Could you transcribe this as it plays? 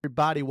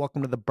Everybody,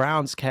 welcome to the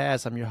Browns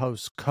Cast. I'm your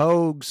host,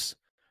 Kogs.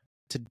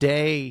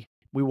 Today,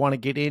 we want to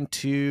get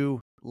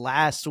into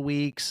last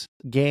week's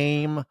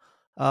game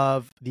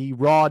of the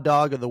Raw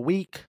Dog of the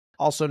Week,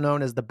 also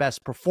known as the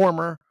best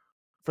performer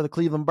for the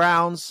Cleveland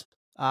Browns.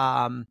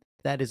 That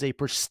is a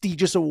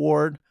prestigious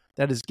award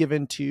that is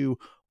given to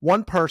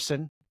one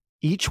person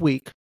each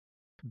week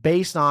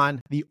based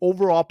on the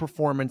overall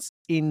performance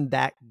in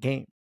that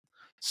game.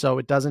 So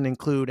it doesn't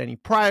include any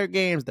prior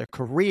games, their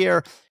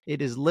career.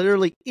 It is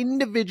literally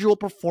individual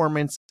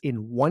performance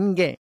in one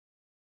game.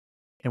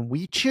 And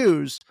we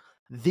choose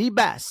the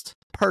best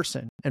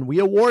person and we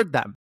award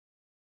them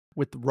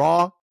with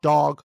Raw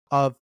Dog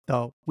of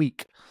the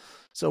Week.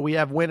 So we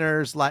have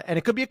winners like, and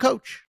it could be a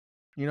coach.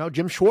 You know,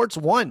 Jim Schwartz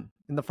won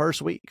in the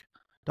first week.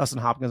 Dustin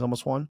Hopkins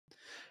almost won.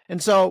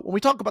 And so when we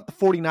talk about the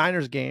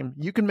 49ers game,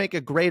 you can make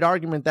a great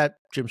argument that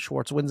Jim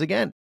Schwartz wins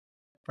again,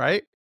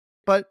 right?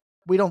 But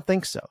we don't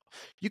think so.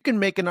 You can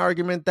make an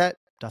argument that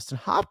Dustin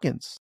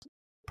Hopkins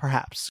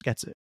perhaps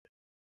gets it,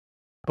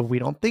 but we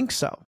don't think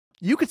so.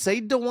 You could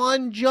say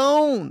DeJuan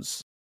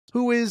Jones,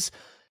 who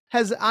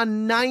has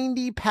on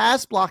 90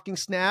 pass blocking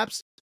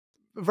snaps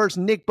versus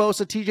Nick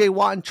Bosa, TJ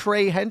Watt, and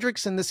Trey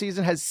Hendrickson this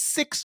season, has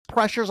 6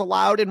 pressures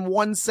allowed and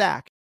 1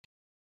 sack.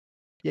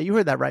 Yeah, you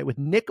heard that right. With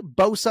Nick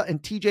Bosa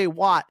and TJ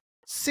Watt,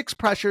 6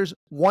 pressures,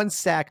 1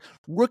 sack.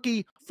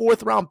 Rookie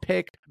 4th-round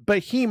pick,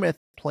 behemoth,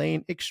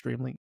 playing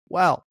extremely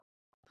well.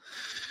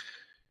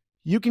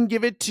 You can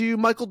give it to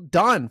Michael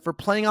Dunn for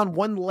playing on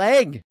one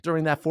leg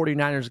during that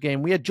 49ers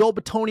game. We had Joel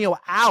Bitonio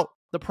out,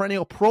 the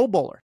perennial Pro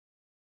Bowler.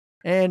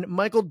 And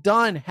Michael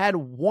Dunn had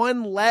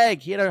one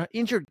leg. He had an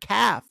injured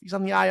calf. He's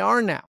on the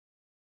IR now.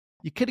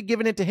 You could have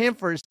given it to him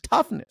for his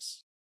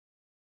toughness.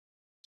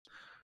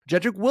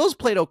 Jedrick Wills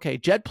played okay.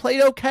 Jed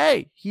played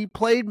okay. He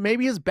played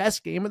maybe his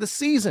best game of the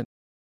season.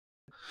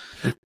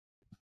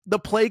 The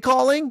play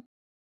calling,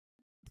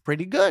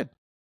 pretty good.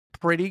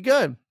 Pretty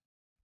good.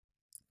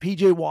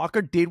 PJ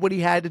Walker did what he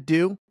had to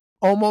do,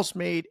 almost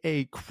made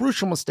a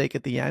crucial mistake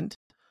at the end,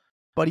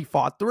 but he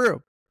fought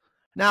through.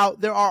 Now,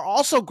 there are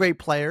also great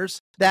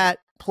players that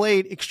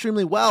played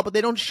extremely well, but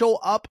they don't show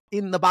up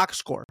in the box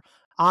score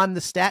on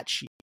the stat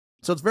sheet.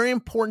 So it's very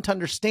important to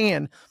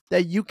understand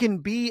that you can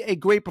be a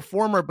great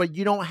performer, but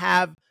you don't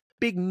have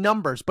big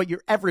numbers, but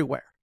you're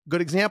everywhere.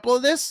 Good example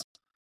of this,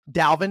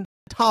 Dalvin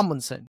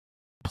Tomlinson.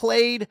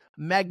 Played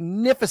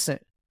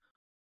magnificent,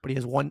 but he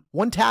has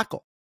one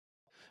tackle.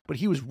 But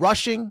he was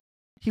rushing.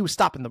 He was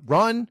stopping the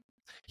run.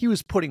 He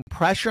was putting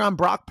pressure on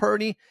Brock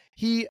Purdy.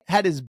 He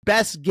had his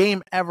best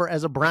game ever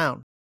as a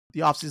Brown,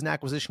 the offseason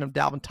acquisition of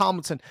Dalvin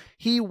Tomlinson.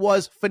 He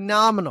was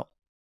phenomenal.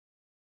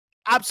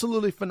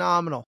 Absolutely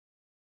phenomenal.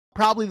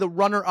 Probably the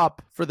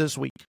runner-up for this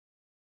week.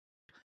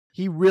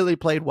 He really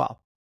played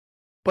well.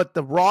 But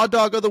the Raw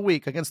Dog of the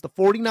Week against the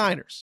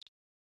 49ers,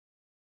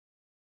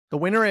 the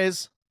winner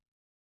is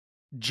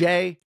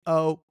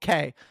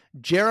J.O.K.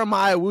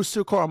 Jeremiah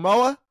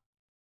Owusu-Koramoah,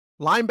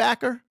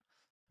 linebacker,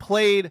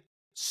 played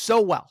so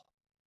well,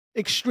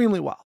 extremely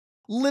well,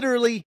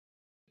 literally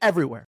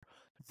everywhere.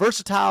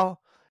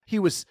 Versatile. He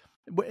was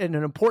in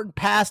an important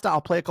pass.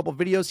 I'll play a couple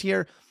videos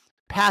here.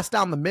 Pass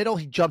down the middle.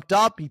 He jumped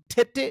up. He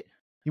tipped it.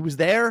 He was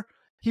there.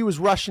 He was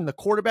rushing the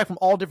quarterback from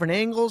all different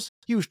angles.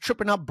 He was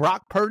tripping up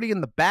Brock Purdy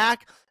in the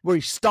back where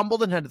he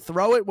stumbled and had to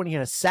throw it when he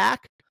had a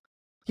sack.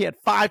 He had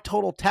 5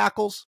 total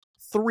tackles,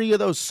 3 of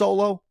those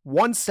solo,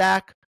 1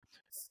 sack,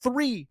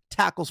 3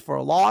 tackles for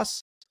a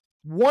loss,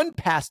 1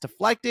 pass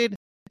deflected,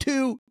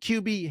 2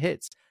 QB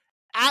hits.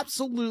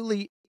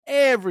 Absolutely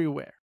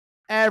everywhere.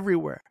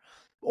 Everywhere.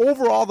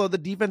 Overall, though, the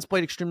defense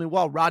played extremely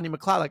well. Rodney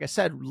McLeod, like I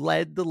said,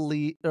 led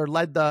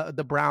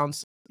the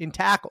Browns in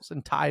tackles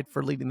and tied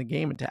for leading the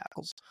game in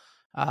tackles.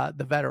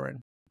 The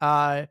veteran.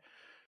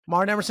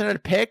 Martin Emerson had a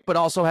pick, but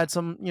also had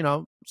some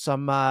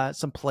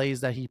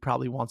plays that he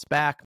probably wants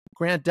back.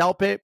 Grant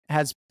Delpit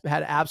has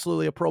had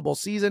absolutely a Pro Bowl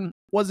season.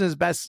 Wasn't his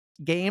best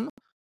game.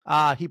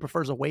 He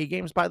prefers away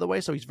games, by the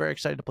way, so he's very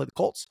excited to play the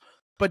Colts.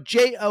 But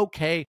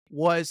J.O.K.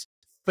 was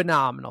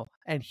phenomenal,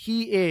 and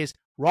he is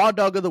Raw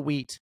Dog of the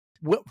Week.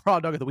 Raw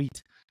Dog of the Week.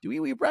 Do we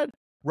eat wheat bread?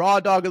 Raw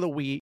Dog of the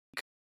Week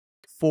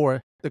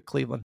for the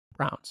Cleveland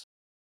Browns.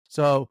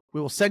 So we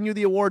will send you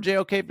the award,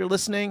 J.O.K., if you're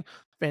listening.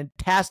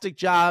 Fantastic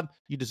job.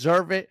 You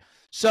deserve it.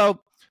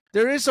 So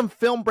there is some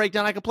film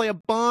breakdown. I could play a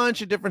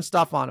bunch of different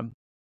stuff on him.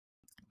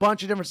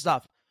 Bunch of different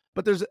stuff.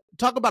 But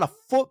talk about a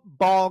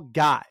football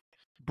guy.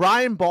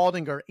 Brian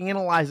Baldinger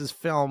analyzes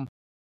film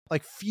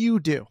like few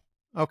do.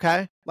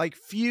 Okay? Like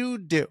few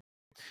do.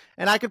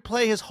 And I could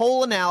play his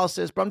whole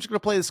analysis, but I'm just going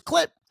to play this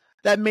clip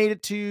that made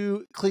it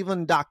to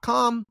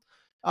Cleveland.com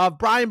of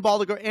Brian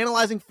Baldinger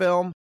analyzing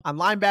film on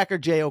linebacker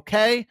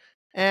J.O.K.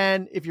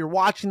 And if you're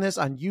watching this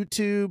on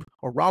YouTube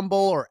or Rumble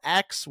or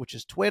X, which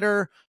is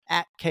Twitter,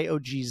 at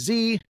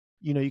KOGZ,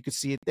 you can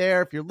see it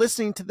there. If you're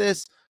listening to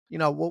this,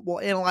 we'll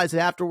analyze it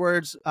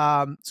afterwards.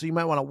 So you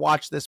might want to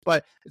watch this,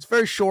 but it's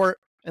very short.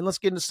 And let's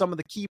get into some of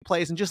the key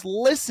plays and just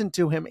listen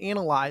to him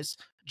analyze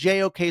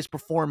JOK's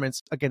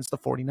performance against the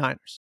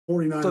 49ers.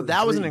 So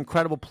that was an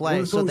incredible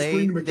play. So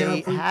they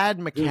had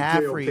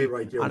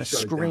McCaffrey on a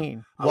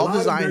screen,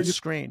 well-designed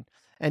screen.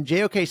 And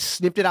JOK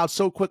snipped it out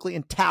so quickly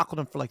and tackled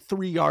him for like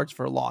 3 yards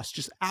for a loss.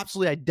 Just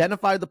absolutely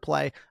identified the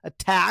play,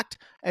 attacked,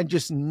 and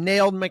just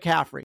nailed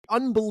McCaffrey.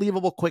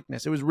 Unbelievable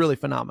quickness. It was really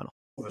phenomenal.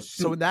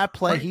 So in that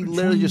play, he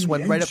literally just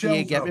went right up the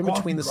A-gap in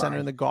between the center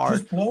and the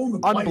guard,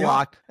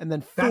 unblocked, and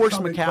then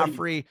forced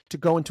McCaffrey to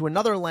go into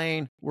another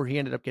lane where he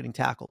ended up getting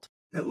tackled.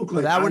 So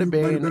that would have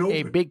been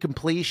a big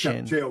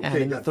completion. And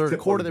in the third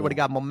quarter, they would have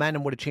got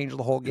momentum, would have changed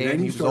the whole game.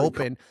 He was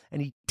open,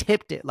 and he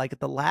tipped it like at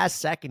the last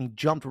second. He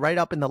jumped right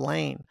up in the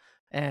lane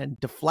and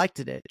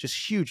deflected it.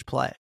 Just huge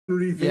play.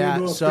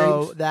 Yeah,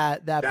 so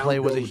that play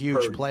was a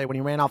huge play when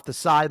he ran off the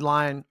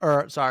sideline,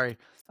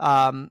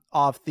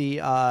 off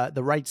the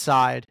right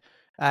side,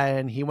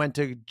 and he went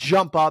to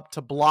jump up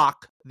to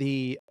block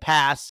the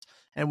pass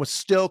and was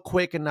still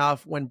quick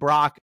enough when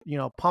Brock,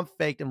 pump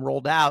faked and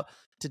rolled out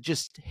to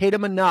just hit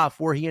him enough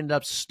where he ended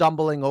up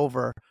stumbling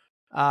over.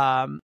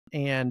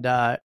 And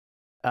I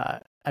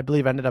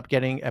believe ended up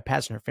getting a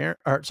pass interference,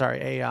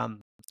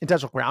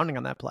 intentional grounding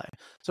on that play.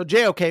 So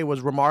JOK was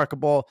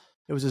remarkable.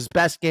 It was his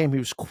best game. He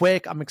was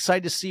quick. I'm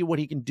excited to see what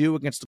he can do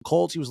against the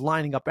Colts. He was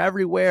lining up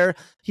everywhere.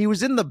 He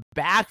was in the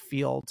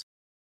backfield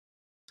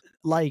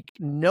like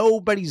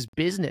nobody's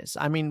business.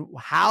 I mean,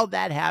 how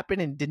that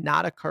happened and did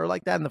not occur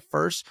like that in the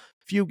first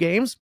few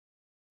games,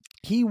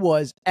 he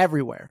was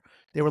everywhere.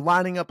 They were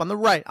lining up on the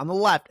right, on the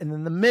left, and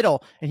in the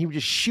middle, and he would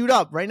just shoot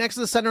up right next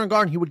to the center and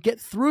guard, and he would get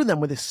through them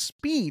with his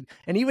speed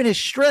and even his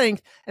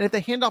strength, and if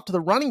they hand off to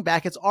the running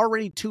back, it's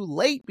already too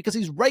late because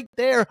he's right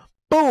there,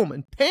 boom,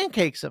 and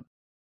pancakes him.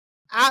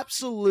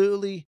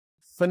 Absolutely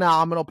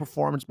phenomenal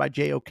performance by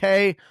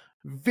JOK.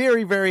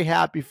 Very, very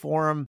happy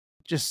for him.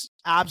 Just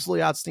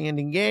absolutely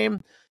outstanding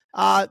game.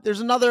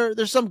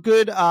 There's some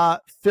good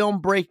film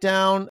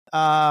breakdown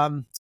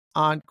on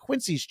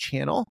Quincy's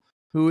channel,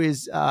 who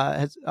has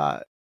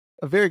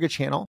a very good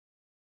channel,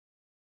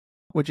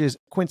 which is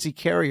Quincy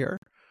Carrier.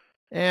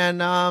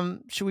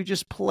 And should we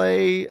just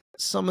play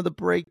some of the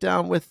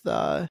breakdown with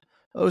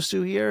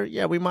Owusu here?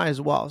 Yeah, we might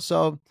as well.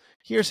 So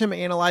here's him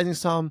analyzing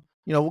some,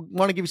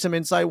 want to give you some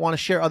insight, want to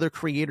share other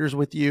creators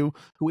with you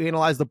who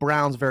analyze the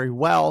Browns very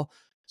well,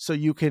 so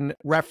you can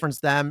reference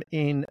them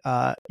in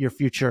your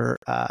future,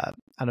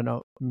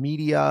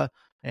 media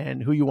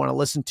and who you want to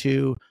listen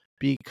to,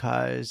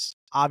 because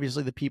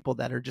obviously the people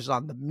that are just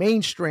on the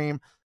mainstream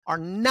are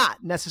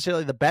not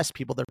necessarily the best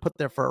people. They're put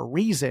there for a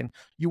reason.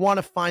 You want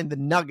to find the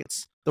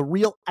nuggets, the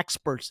real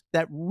experts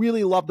that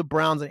really love the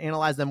Browns and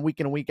analyze them week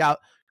in and week out.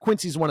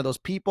 Quincy's one of those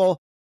people.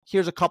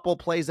 Here's a couple of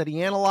plays that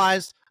he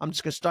analyzed. I'm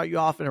just going to start you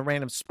off in a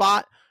random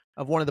spot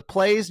of one of the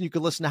plays, and you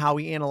can listen to how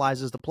he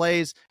analyzes the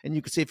plays, and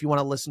you can see if you want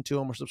to listen to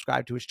him or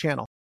subscribe to his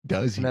channel.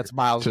 Does he? And that's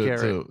Myles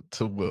Garrett.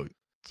 To Williams.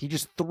 He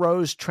just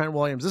throws Trent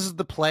Williams. This is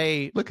the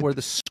play where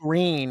the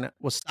screen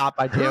was stopped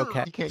by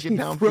JOK. He can't get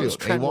downfield.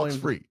 Trent Williams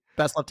free.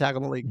 Best left tackle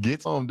in the league.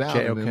 Gets on down,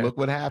 and then look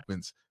what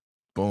happens.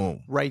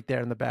 Boom. Right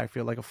there in the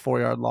backfield, like a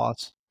 4-yard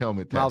loss.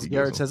 Helmet. Myles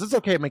Garrett says, it's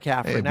okay,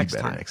 McCaffrey, next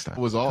time. It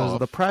was all because of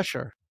the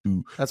pressure.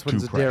 That's when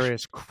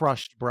Zadarius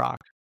crushed Brock.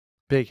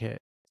 Big hit.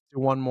 Do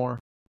one more.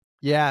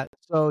 Yeah,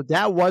 so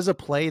that was a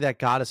play that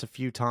got us a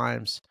few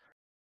times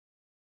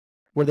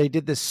where they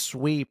did this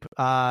sweep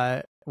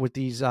with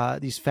these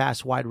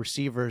fast wide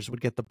receivers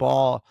would get the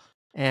ball,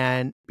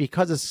 and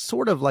because it's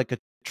sort of like a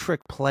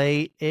trick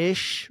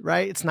play-ish,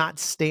 right? It's not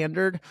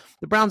standard.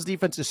 The Browns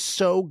defense is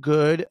so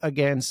good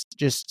against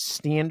just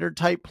standard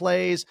type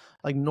plays,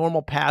 like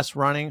normal pass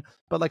running,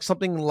 but like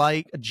something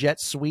like a jet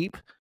sweep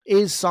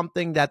is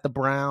something that the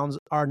Browns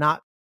are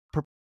not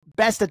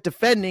best at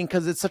defending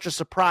because it's such a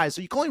surprise.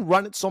 So you can only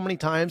run it so many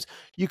times.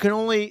 You can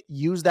only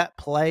use that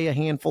play a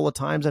handful of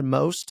times at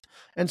most.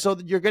 And so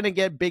you're going to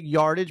get big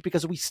yardage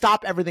because we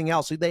stop everything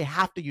else. So they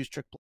have to use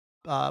trick.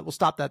 We'll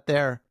stop that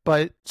there.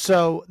 But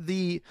so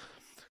the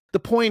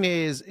point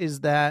is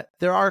that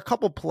there are a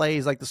couple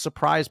plays, like the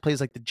surprise plays,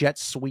 like the jet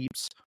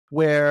sweeps,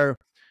 where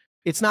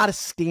it's not a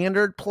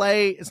standard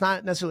play. It's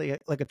not necessarily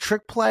like a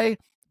trick play,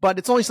 but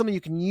it's only something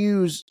you can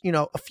use,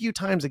 a few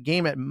times a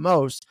game at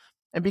most.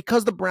 And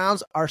because the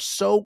Browns are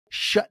so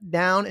shut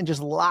down and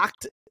just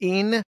locked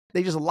in,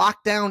 they just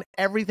lock down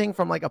everything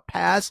from like a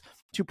pass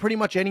to pretty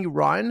much any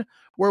run,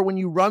 where when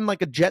you run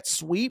like a jet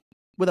sweep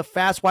with a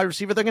fast wide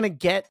receiver, they're going to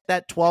get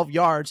that 12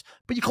 yards,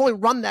 but you can only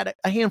run that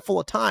a handful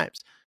of times.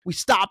 We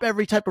stop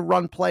every type of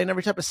run play and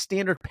every type of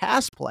standard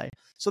pass play.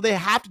 So they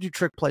have to do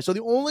trick play. So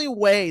the only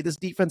way this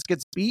defense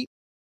gets beat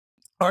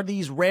are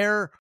these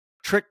rare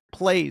trick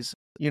plays,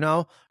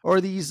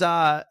 or these,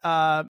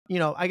 not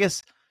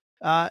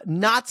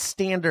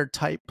standard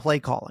type play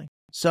calling.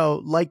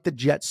 So like the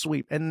jet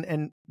sweep,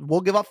 and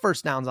we'll give up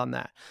first downs on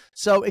that.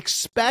 So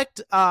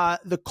expect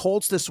the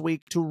Colts this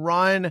week to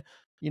run,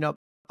 a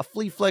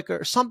flea flicker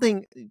or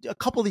something, a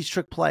couple of these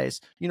trick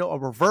plays, a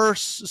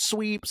reverse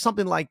sweep,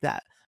 something like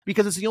that,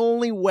 because it's the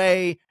only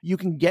way you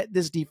can get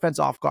this defense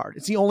off guard.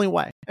 It's the only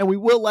way. And we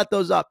will let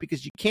those up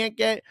because you can't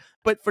get,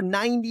 but for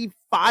 95%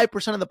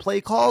 of the play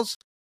calls,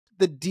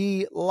 the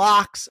D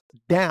locks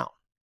down.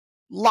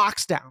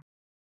 Locks down.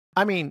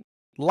 I mean,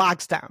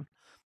 locks down.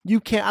 You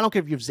can't, I don't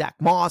care if you have Zach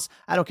Moss.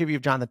 I don't care if you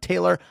have Jonathan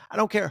Taylor. I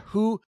don't care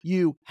who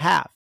you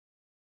have.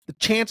 The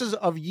chances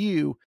of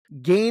you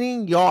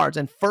gaining yards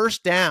and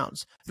first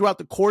downs throughout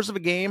the course of a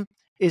game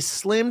is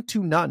slim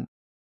to none.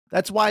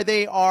 That's why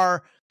they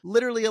are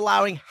literally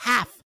allowing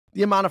half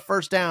the amount of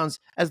first downs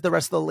as the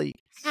rest of the league.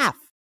 Half.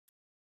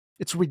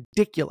 It's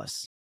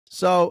ridiculous.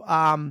 So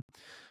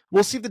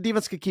we'll see if the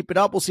defense can keep it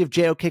up. We'll see if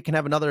JOK can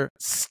have another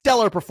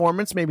stellar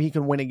performance. Maybe he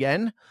can win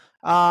again.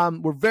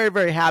 We're very,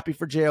 very happy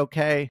for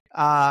JOK.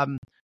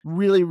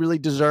 Really, really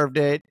deserved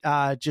it.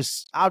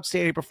 Just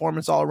outstanding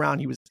performance all around.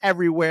 He was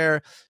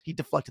everywhere. He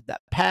deflected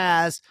that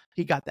pass.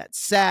 He got that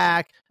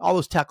sack. All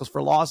those tackles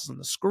for losses on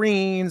the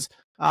screens.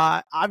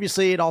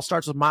 Obviously, it all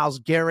starts with Myles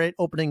Garrett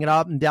opening it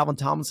up, and Dalvin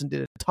Tomlinson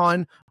did a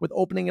ton with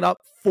opening it up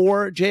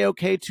for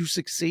JOK to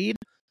succeed.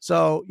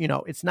 So,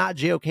 it's not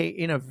JOK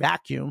in a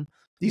vacuum.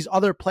 These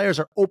other players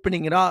are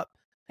opening it up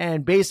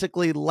and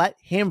basically let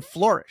him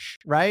flourish,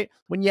 right?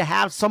 When you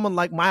have someone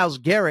like Myles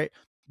Garrett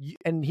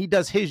and he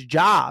does his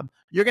job,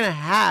 you're going to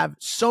have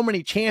so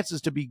many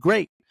chances to be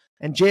great.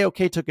 And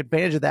JOK took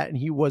advantage of that, and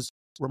he was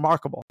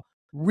remarkable.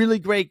 Really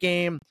great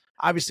game.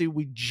 Obviously,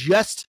 we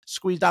just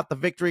squeezed out the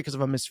victory because of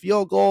a missed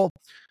field goal.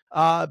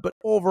 But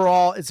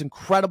overall, it's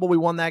incredible we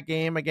won that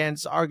game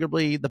against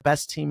arguably the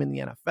best team in the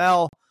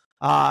NFL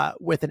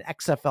with an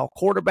XFL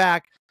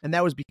quarterback. And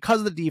that was because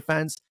of the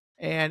defense.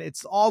 And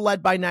it's all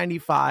led by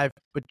 95.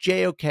 But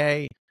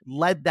JOK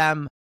led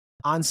them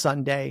on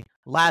Sunday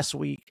last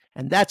week.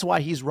 And that's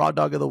why he's Raw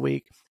Dog of the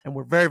Week. And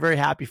we're very, very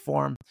happy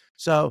for him.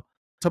 So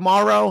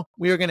tomorrow,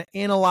 we are going to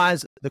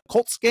analyze the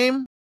Colts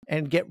game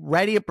and get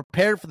ready and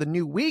prepared for the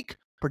new week.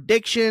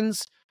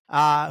 Predictions,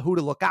 who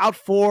to look out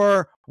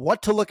for,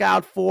 what to look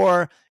out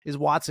for. Is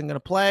Watson going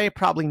to play?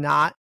 Probably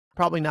not.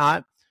 Probably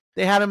not.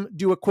 They had him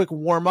do a quick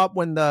warm-up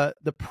when the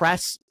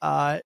press,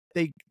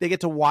 they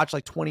get to watch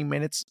like 20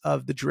 minutes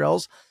of the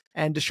drills,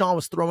 and Deshaun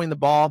was throwing the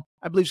ball.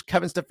 I believe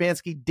Kevin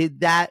Stefanski did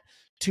that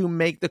to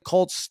make the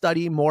Colts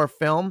study more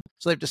film.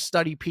 So they have to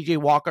study PJ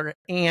Walker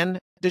and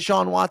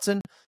Deshaun Watson.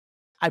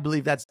 I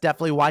believe that's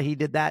definitely why he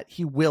did that.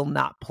 He will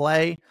not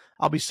play.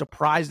 I'll be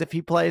surprised if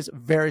he plays.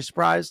 Very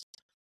surprised.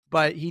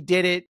 But he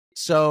did it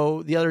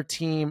so the other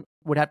team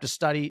would have to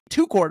study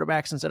two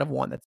quarterbacks instead of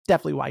one. That's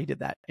definitely why he did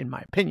that, in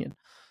my opinion.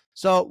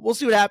 So we'll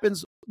see what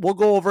happens. We'll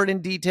go over it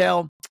in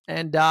detail,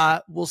 and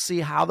we'll see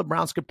how the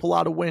Browns could pull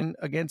out a win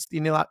against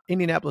the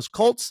Indianapolis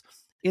Colts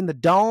in the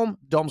Dome.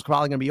 Dome's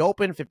probably going to be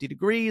open, 50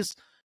 degrees,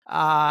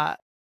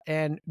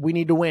 and we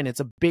need to win. It's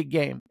a big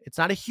game. It's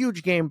not a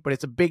huge game, but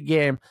it's a big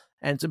game,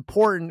 and it's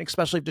important,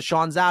 especially if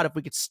Deshaun's out. If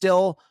we could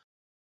still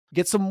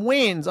get some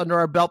wins under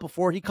our belt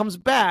before he comes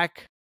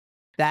back,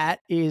 that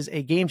is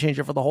a game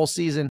changer for the whole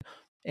season,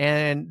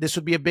 and this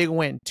would be a big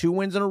win. 2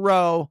 wins in a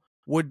row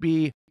would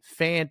be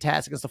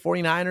fantastic. Against the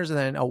 49ers and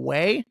then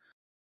away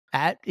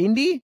at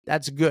Indy,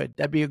 that's good.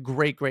 That'd be a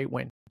great, great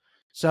win.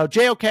 So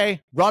JOK,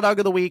 Raw Dog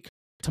of the Week.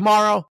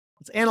 Tomorrow,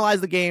 let's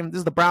analyze the game. This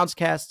is the Browns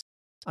Cast.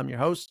 I'm your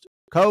host,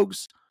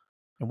 Kogs,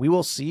 and we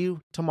will see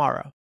you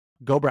tomorrow.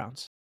 Go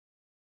Browns.